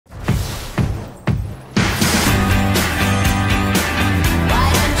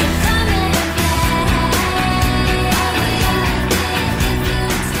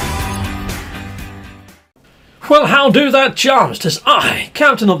Well, how do that, chums? 'Tis I,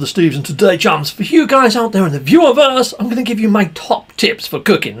 Captain of the Steves, and today, chums, for you guys out there in the viewerverse, I'm going to give you my top tips for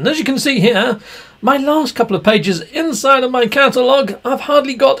cooking. And as you can see here, my last couple of pages inside of my catalogue, I've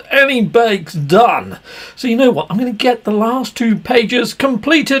hardly got any bakes done. So you know what, I'm going to get the last 2 pages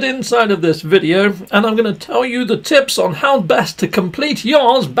completed inside of this video, and I'm going to tell you the tips on how best to complete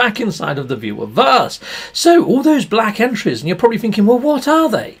yours back inside of the viewerverse. So all those black entries, and you're probably thinking, well, what are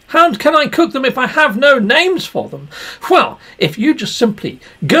they? How can I cook them if I have no names for them? Well, if you just simply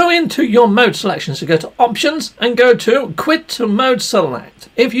go into your mode selection, so go to options and go to quit to mode select.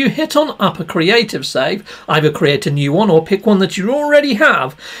 If you hit on upper creative save, either create a new one or pick one that you already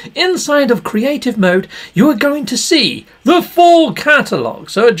have, inside of creative mode you are going to see the full catalogue.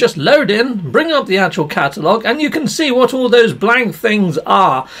 So just load in, bring up the actual catalogue, and you can see what all those blank things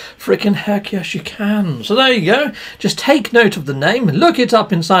are. Freaking heck yes you can. So there you go, just take note of the name, look it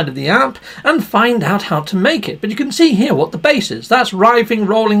up inside of the app and find out how to make it. But you can see here what the base is. That's Writhing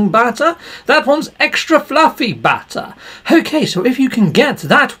rolling batter, that one's extra fluffy batter. Okay, so if you can get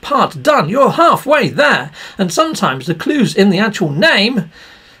that part done, you're halfway there. And sometimes the clues in the actual name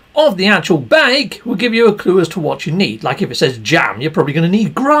of the actual bake will give you a clue as to what you need. Like if it says jam, you're probably going to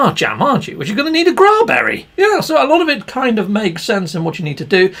need gra jam, aren't you? Which you're going to need a graberry. Yeah, so a lot of it kind of makes sense in what you need to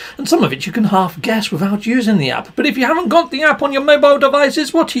do, and some of it you can half guess without using the app. But if you haven't got the app on your mobile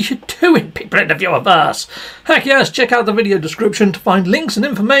devices, what are you doing, people in the viewerverse? Heck yes, check out the video description to find links and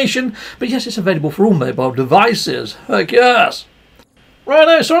information. But yes, it's available for all mobile devices. Heck yes.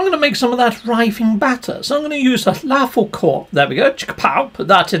 Righto, so I'm going to make some of that writhing batter. So I'm going to use a laughing core. There we go. Pow, put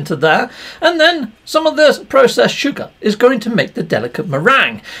that into there. And then some of this processed sugar is going to make the delicate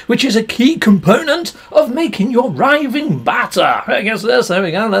meringue, which is a key component of making your writhing batter. I guess this, there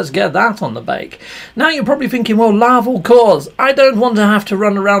we go. Let's get that on the bake. Now you're probably thinking, well, larval cores, I don't want to have to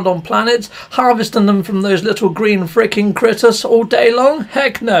run around on planets harvesting them from those little green fricking critters all day long.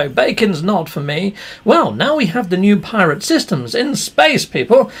 Heck no, bacon's not for me. Well, now we have the new pirate systems in space.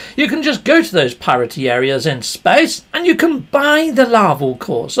 People, you can just go to those piratey areas in space and you can buy the larval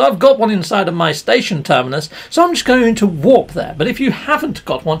core. So I've got one inside of my station terminus, so I'm just going to warp there. But if you haven't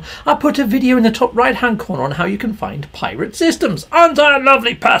got one, I put a video in the top right hand corner on how you can find pirate systems. Aren't I a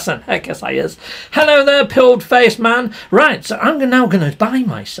lovely person? Heck yes I is. Hello there, pilled face man. Right, so I'm now going to buy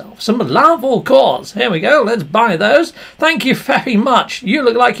myself some larval cores. Here we go, let's buy those. Thank you very much. You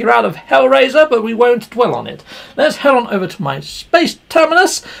look like you're out of Hellraiser, but we won't dwell on it. Let's head on over to my space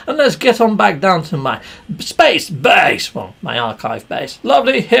terminus and let's get on back down to my space base, well, my archive base.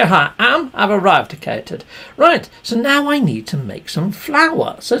 Lovely, here I am, I've arrived located. Right, so now I need to make some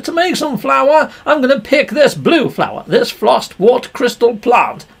flour. So to make some flour, I'm going to pick this blue flour, this flossed water crystal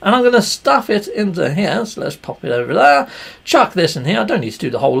plant, and I'm going to stuff it into here. So let's pop it over there, chuck this in here. I don't need to do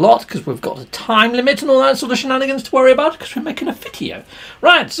the whole lot because we've got a time limit and all that sort of shenanigans to worry about because we're making a video.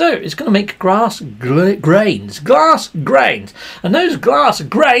 Right, so it's going to make glass grains, and those glass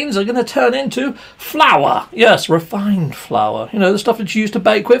grains are going to turn into flour. Yes, refined flour. You know, the stuff that you used to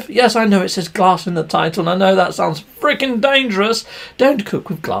bake with. Yes, I know it says glass in the title, and I know that sounds freaking dangerous. Don't cook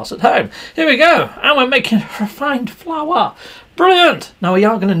with glass at home. Here we go, and we're making refined flour. Brilliant! Now we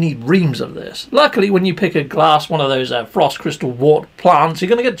are going to need reams of this. Luckily, when you pick a glass, one of those frost crystal wart plants, you're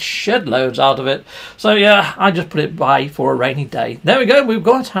going to get shed loads out of it. So yeah, I just put it by for a rainy day. There we go, we've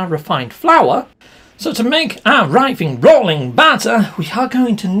got our refined flour. So to make our writhing rolling batter, we are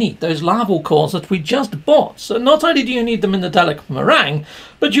going to need those larval cores that we just bought. So not only do you need them in the delicate meringue,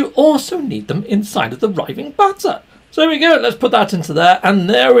 but you also need them inside of the writhing batter. So there we go, let's put that into there, and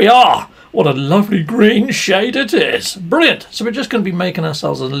there we are. What a lovely green shade it is. Brilliant. So we're just going to be making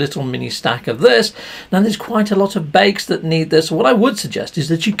ourselves a little mini stack of this. Now there's quite a lot of bakes that need this. What I would suggest is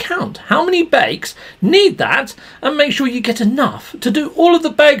that you count how many bakes need that and make sure you get enough to do all of the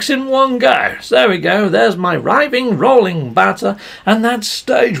bakes in one go. So there we go. There's my writhing rolling batter, and that's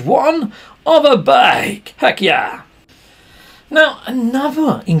stage 1 of a bake. Heck yeah. Now,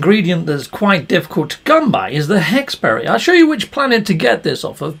 another ingredient that's quite difficult to come by is the hexberry. I'll show you which planet to get this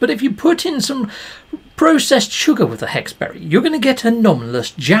off of, but if you put in some processed sugar with the hexberry, you're going to get anomalous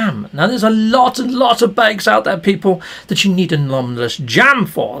jam. Now, there's a lot of bakes out there, people, that you need anomalous jam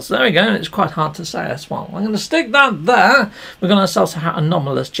for. So there we go. It's quite hard to say as well. I'm going to stick that there. We're going to also have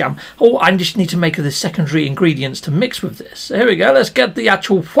anomalous jam. Oh, I just need to make the secondary ingredients to mix with this. So here we go. Let's get the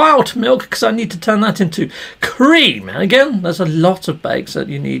actual wild milk because I need to turn that into cream. And again, there's a lot of bakes that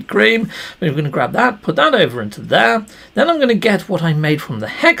you need cream. We're going to grab that, put that over into there. Then I'm going to get what I made from the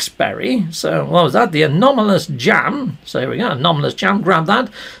hexberry. So what was that? The anomalous jam. So here we go, anomalous jam. Grab that,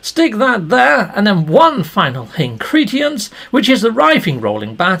 stick that there, and then one final ingredient, which is the writhing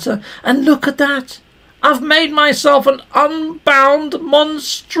rolling batter. And look at that. I've made myself an unbound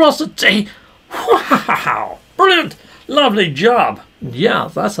monstrosity. Wow, brilliant, lovely job. Yeah,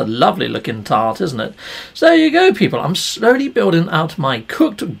 that's a lovely looking tart, isn't it? So there you go, people. I'm slowly building out my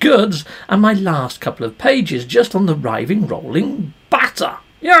cooked goods and my last couple of pages just on the writhing rolling batter.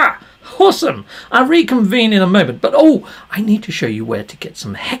 Yeah, awesome. I'll reconvene in a moment, but oh, I need to show you where to get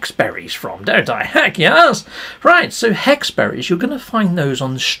some hexberries from, don't I? Heck yes. Right, so hexberries, you're going to find those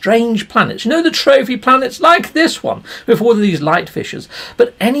on strange planets. You know, the trophy planets like this one with all of these light fishes.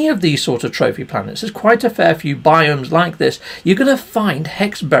 But any of these sort of trophy planets, there's quite a fair few biomes like this. You're going to find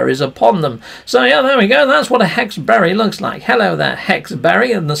hexberries upon them. So yeah, there we go. That's what a hexberry looks like. Hello there,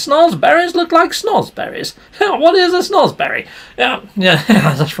 hexberry. And the snozberries look like snozberries. What is a snozberry? Yeah,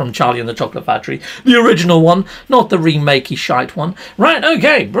 that's from Charlie and the Chocolate Factory. The original one, not the remakey shite one. Right,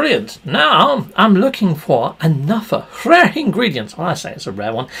 okay, brilliant. Now, I'm looking for another rare ingredient. Well, I say it's a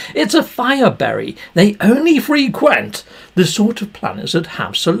rare one. It's a fireberry. They only frequent the sort of planets that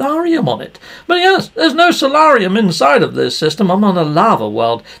have solarium on it. But yes, there's no solarium inside of this system. I'm on a lava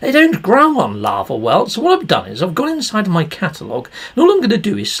world. They don't grow on lava worlds. So what I've done is I've gone inside of my catalogue, and all I'm going to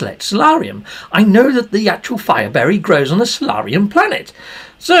do is select solarium. I know that the actual fireberry grows on a solarium planet.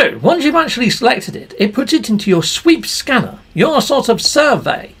 So, once you've actually selected it, it puts it into your sweep scanner, your sort of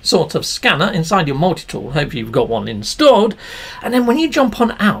survey sort of scanner inside your multi-tool. Hope you've got one installed. And then when you jump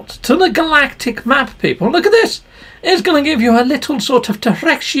on out to the galactic map, people, look at this. It's going to give you a little sort of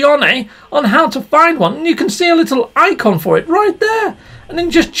direczione on how to find one. And you can see a little icon for it right there. And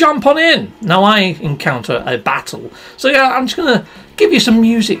then just jump on in. Now, I encounter a battle. So, yeah, I'm just going to give you some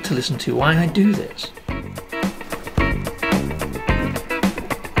music to listen to while I do this.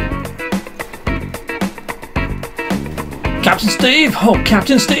 Captain Steve! Oh,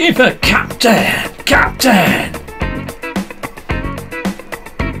 Captain Steve! Captain! Captain!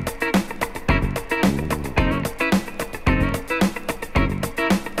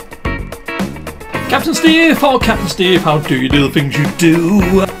 Captain Steve! Oh, Captain Steve, how do you do the things you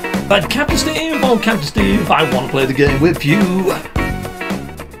do? But Captain Steve! Oh, Captain Steve, I want to play the game with you!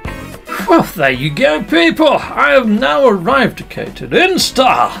 Well, there you go, people! I have now arrived to Cater in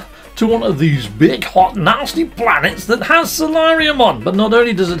Star! To one of these big, hot, nasty planets that has solarium on. But not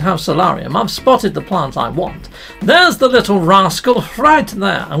only does it have solarium, I've spotted the plant I want. There's the little rascal right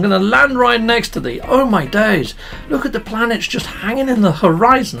there. I'm going to land right next to thee. Oh my days. Look at the planets just hanging in the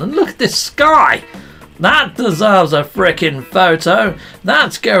horizon. And look at this sky. That deserves a frickin' photo.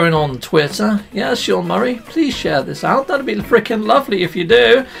 That's going on Twitter. Yes, Sean Murray, please share this out. That'd be frickin' lovely if you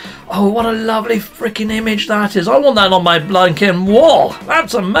do. Oh, what a lovely frickin' image that is. I want that on my blanking wall.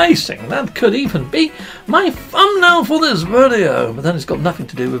 That's amazing. That could even be my thumbnail for this video. But then it's got nothing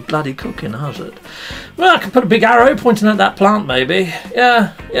to do with bloody cooking, has it? Well, I could put a big arrow pointing at that plant, maybe.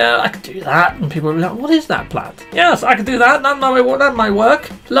 Yeah, I could do that. And people will be like, what is that plant? Yes, I could do that. That might work.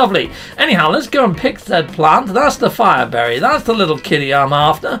 Lovely. Anyhow, let's go and pick said plant. That's the fireberry. That's the little kitty I'm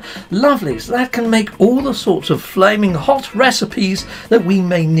after. Lovely. So that can make all the sorts of flaming hot recipes that we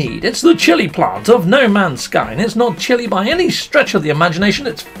may need. It's the chili plant of No Man's Sky, and it's not chilly by any stretch of the imagination.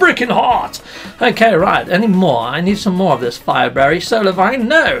 It's freaking hot. Okay, right. Any more? I need some more of this fireberry. Solar vine?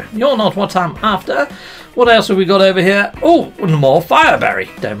 No, you're not what I'm after. What else have we got over here? Oh, more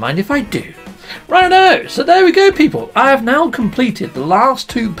fireberry. Don't mind if I do. Righto, so there we go, people. I have now completed the last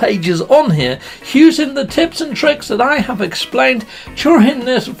 2 pages on here using the tips and tricks that I have explained during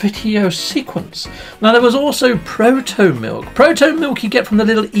this video sequence. Now, there was also proto-milk. Proto-milk you get from the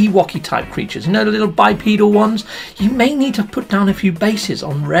little Ewoky type creatures, you know, the little bipedal ones. You may need to put down a few bases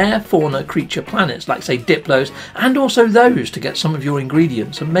on rare fauna creature planets, like say Diplos, and also those to get some of your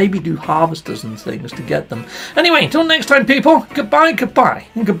ingredients, and maybe do harvesters and things to get them. Anyway, until next time, people, goodbye,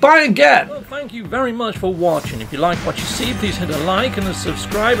 and goodbye again. Well, thank you very much for watching. If you like what you see, please hit a like and a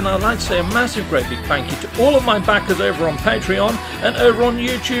subscribe, and I'd like to say a massive great big thank you to all of my backers over on Patreon and over on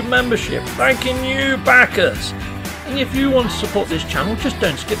YouTube membership. Thanking you, backers. And if you want to support this channel, just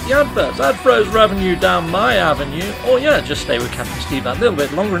don't skip the adverts. That throws revenue down my avenue. Or yeah, just stay with Captain Steve that little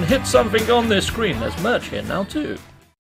bit longer and hit something on this screen. There's merch here now too.